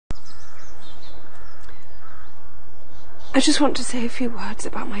I just want to say a few words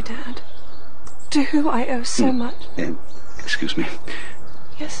about my dad, to whom I owe so much. Excuse me.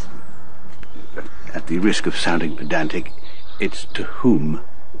 Yes? At the risk of sounding pedantic, it's to whom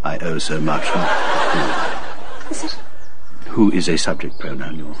I owe so much. Is it? Who is a subject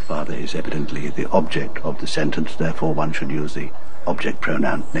pronoun. Your father is evidently the object of the sentence, therefore one should use the object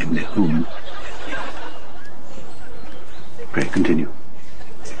pronoun, namely whom. Pray, continue.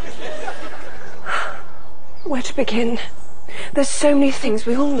 Where to begin? There's so many things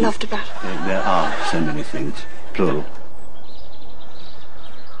we all loved about him. There are so many things, plural.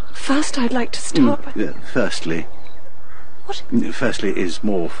 First, I'd like to start by... Firstly... What? Firstly is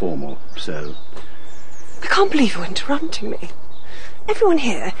more formal, so... I can't believe you're interrupting me. Everyone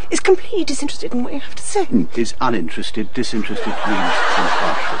here is completely disinterested in what you have to say. Is uninterested. Disinterested means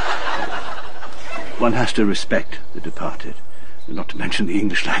impartial. One has to respect the departed, not to mention the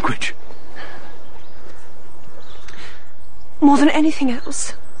English language. More than anything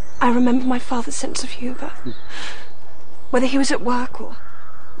else, I remember my father's sense of humour. Whether he was at work or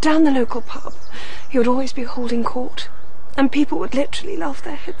down the local pub, he would always be holding court, and people would literally laugh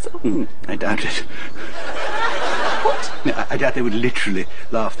their heads off. I doubt it. What? I doubt they would literally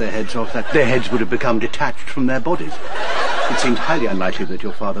laugh their heads off. That their heads would have become detached from their bodies. It seems highly unlikely that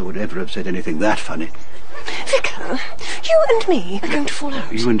your father would ever have said anything that funny. Vicar, you and me are going to fall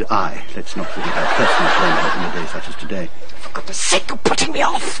out. You and I. Let's not forget our personal flames in a day such as today. For goodness sake, you're putting me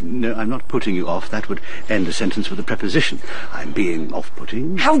off. No, I'm not putting you off. That would end a sentence with a preposition. I'm being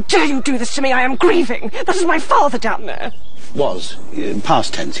off-putting. How dare you do this to me? I am grieving. That is my father down there. Was.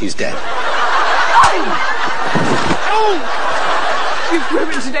 Past tense, he's dead. You've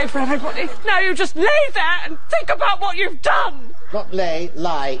ruined today for everybody. Now you just lay there and think about what you've done. Not lay,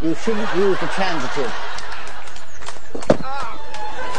 lie. You shouldn't use the transitive.